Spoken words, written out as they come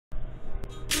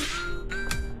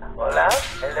hola,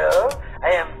 hello.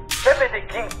 I am Pepe the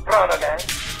King Prono, guys.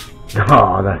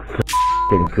 Oh, that's so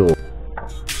f***ing cool.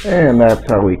 And that's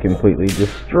how we completely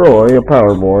destroy a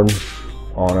power board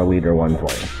on a Leader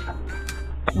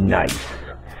 120. Nice.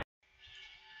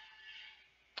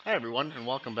 Hi everyone, and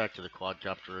welcome back to the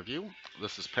Quadcopter Review.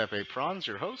 This is Pepe Prawns,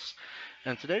 your host,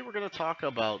 and today we're going to talk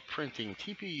about printing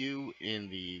TPU in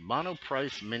the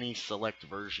Monoprice Mini Select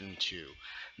version 2.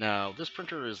 Now, this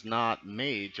printer is not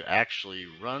made to actually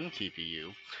run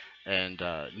TPU, and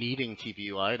needing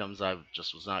TPU items, I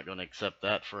just was not going to accept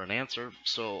that for an answer,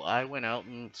 so I went out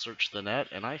and searched the net,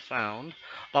 and I found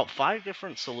about 5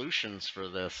 different solutions for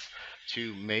this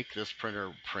to make this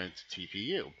printer print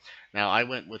TPU. Now, I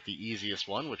went with the easiest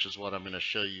one, which is what I'm going to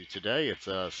show you today. It's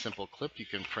a simple clip you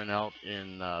can print out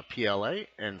in PLA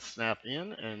and snap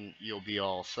in, and you'll be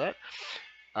all set.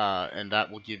 And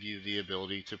that will give you the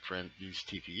ability to print these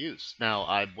TPUs. Now,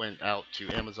 I went out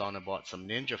to Amazon and bought some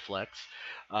Ninja Flex,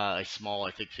 a small,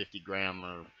 I think 50 gram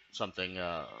or something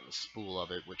spool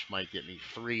of it, which might get me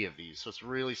 3 of these. So it's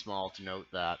really small, to note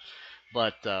that.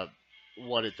 But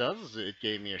what it does is it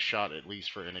gave me a shot, at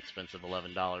least for inexpensive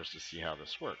 $11, to see how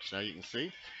this works. Now you can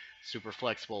see, super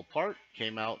flexible part,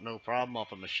 came out no problem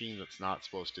off a machine that's not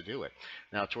supposed to do it.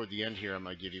 Now toward the end here, I'm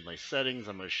going to give you my settings.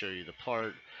 I'm going to show you the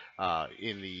part.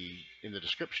 In the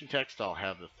description text, I'll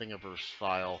have the thingiverse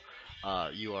file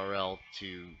URL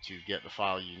to get the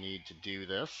file you need to do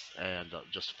this, and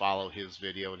just follow his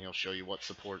video and he'll show you what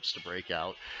supports to break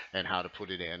out and how to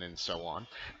put it in and so on.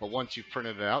 But once you've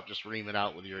printed it out, just ream it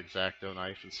out with your X-Acto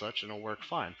knife and such, and it'll work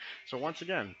fine. So once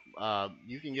again,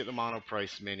 you can get the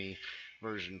Monoprice Mini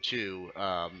version 2.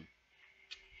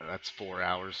 That's 4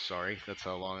 hours, sorry. That's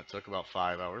how long it took, about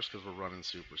 5 hours, because we're running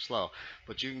super slow.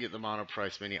 But you can get the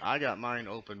Monoprice Mini. I got mine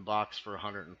open box for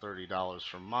 $130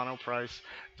 from Monoprice.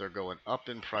 They're going up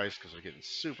in price because they're getting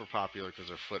super popular because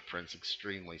their footprint's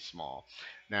extremely small.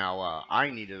 Now, I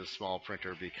needed a small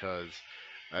printer because,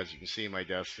 as you can see, my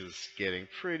desk is getting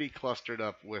pretty clustered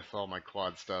up with all my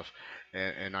quad stuff,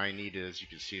 and I needed, as you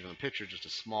can see in the picture, just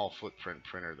a small footprint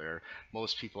printer there.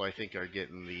 Most people, I think, are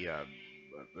getting the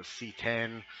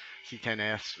C10,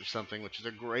 C10S or something, which is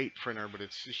a great printer, but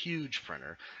it's a huge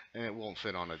printer, and it won't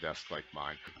fit on a desk like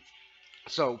mine.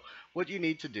 So what you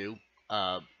need to do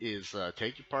is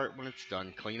take your part when it's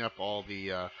done, clean up all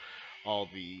the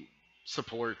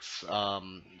supports,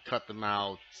 cut them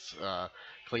out,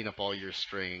 clean up all your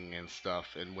string and stuff,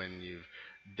 and when you've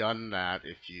done that,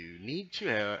 if you need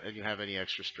to and you have any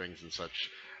extra strings and such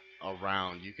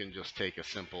around, you can just take a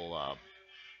simple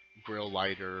grill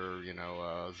lighter, you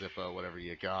know, Zippo, whatever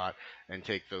you got, and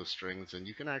take those strings, and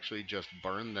you can actually just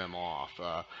burn them off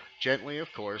gently,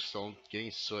 of course. Don't get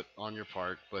any soot on your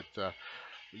part, but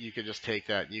you can just take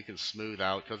that and you can smooth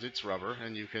out, because it's rubber,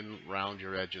 and you can round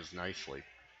your edges nicely.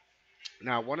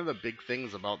 Now, one of the big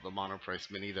things about the Monoprice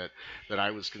Mini that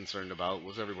I was concerned about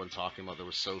was everyone talking about there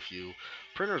were so few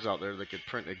printers out there that could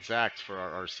print exact for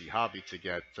our RC hobby to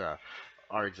get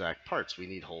our exact parts. We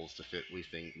need holes to fit. We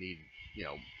need, you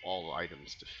know, all the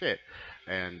items to fit.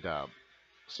 And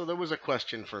so there was a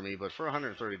question for me, but for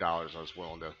 $130, I was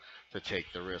willing to take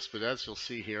the risk. But as you'll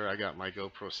see here, I got my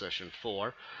GoPro Session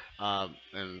 4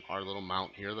 and our little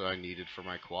mount here that I needed for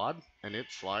my quad, and it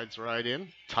slides right in,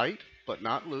 tight, but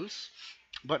not loose,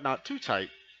 but not too tight,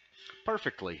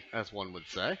 perfectly, as one would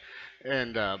say.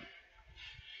 And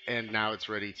now it's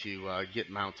ready to get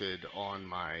mounted on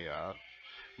my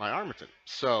my Armaton.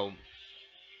 So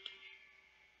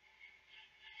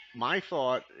my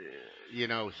thought, you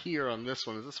know, here on this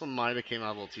one is this one might have came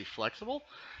out a little too flexible,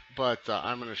 but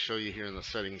I'm going to show you here in the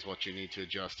settings what you need to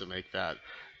adjust to make that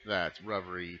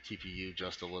rubbery TPU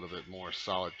just a little bit more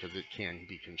solid, because it can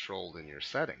be controlled in your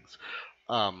settings.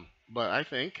 But I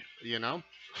think, you know,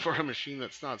 for a machine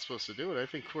that's not supposed to do it, I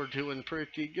think we're doing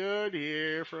pretty good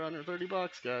here for under 30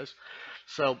 bucks, guys.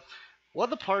 So what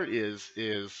the part is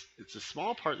it's a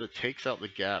small part that takes out the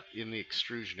gap in the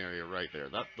extrusion area right there.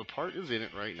 The part is in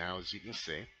it right now, as you can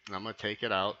see. And I'm going to take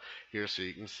it out here so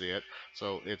you can see it.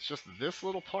 So it's just this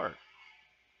little part.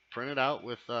 Print it out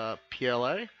with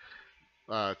PLA.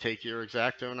 Take your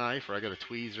X-Acto knife, or I got a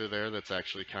tweezer there that's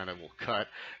actually kind of will cut,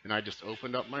 and I just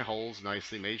opened up my holes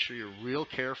nicely. Made sure you're real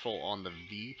careful on the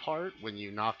V part when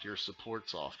you knock your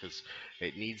supports off, because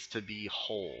it needs to be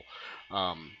whole.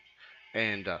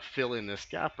 And fill in this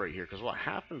gap right here, because what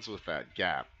happens with that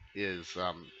gap is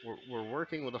we're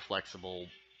working with a flexible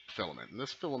filament, and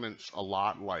this filament's a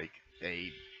lot like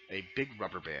a big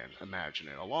rubber band. Imagine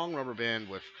it, a long rubber band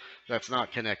that's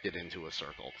not connected into a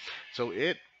circle. So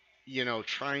it you know,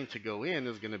 trying to go in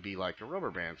is going to be like a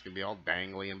rubber band. It's going to be all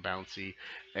dangly and bouncy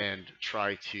and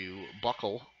try to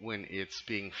buckle when it's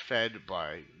being fed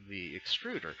by the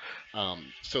extruder.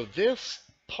 So this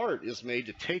part is made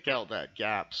to take out that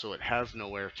gap so it has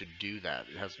nowhere to do that.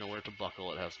 It has nowhere to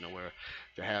buckle. It has nowhere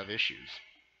to have issues.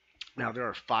 Now, there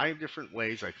are 5 different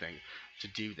ways, I think, to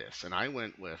do this, and I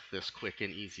went with this quick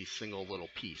and easy single little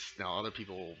piece. Now, other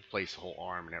people will place a whole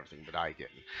arm and everything, but I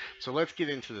didn't. So let's get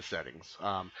into the settings.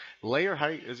 Layer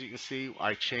height, as you can see,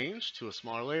 I changed to a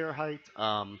smaller layer height.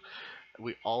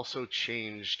 We also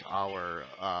changed our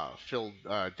fill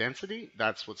density.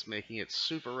 That's what's making it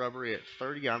super rubbery at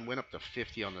 30. I went up to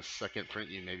 50 on the second print.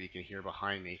 Maybe you can hear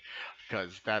behind me,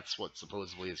 because that's what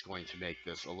supposedly is going to make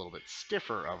this a little bit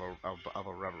stiffer of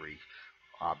a rubbery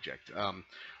object.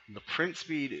 The print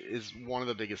speed is one of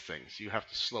the biggest things. You have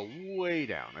to slow way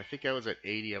down. I think I was at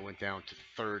 80. I went down to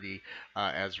 30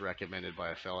 as recommended by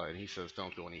a fella, and he says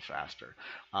don't go any faster.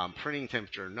 Printing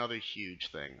temperature, another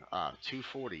huge thing.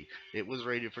 240. It was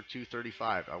rated for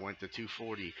 235. I went to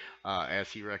 240 as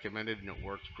he recommended, and it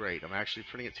worked great. I'm actually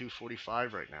printing at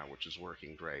 245 right now, which is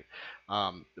working great.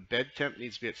 The bed temp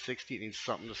needs to be at 60. It needs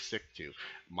something to stick to.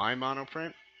 My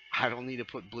monoprint, I don't need to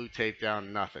put blue tape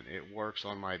down, nothing. It works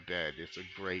on my bed. It's a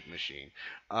great machine.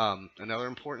 Another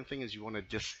important thing is you want to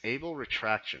disable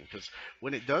retraction, because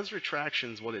when it does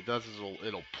retractions, what it does is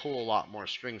it'll pull a lot more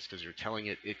strings, because you're telling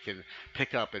it can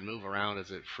pick up and move around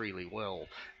as it freely will,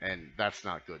 and that's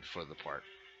not good for the part.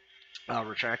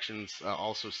 Retractions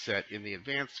also set in the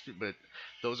advanced, but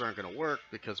those aren't going to work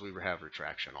because we have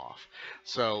retraction off.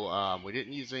 So we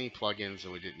didn't use any plugins,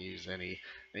 and we didn't use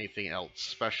anything else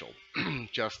special.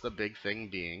 Just the big thing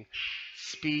being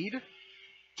speed,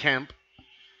 temp,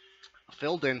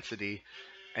 fill density,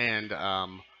 and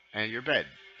your bed.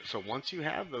 So once you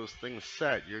have those things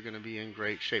set, you're going to be in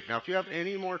great shape. Now, if you have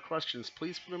any more questions,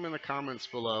 please put them in the comments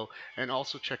below, and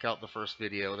also check out the first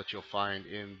video that you'll find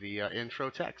in the intro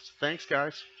text. Thanks,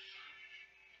 guys.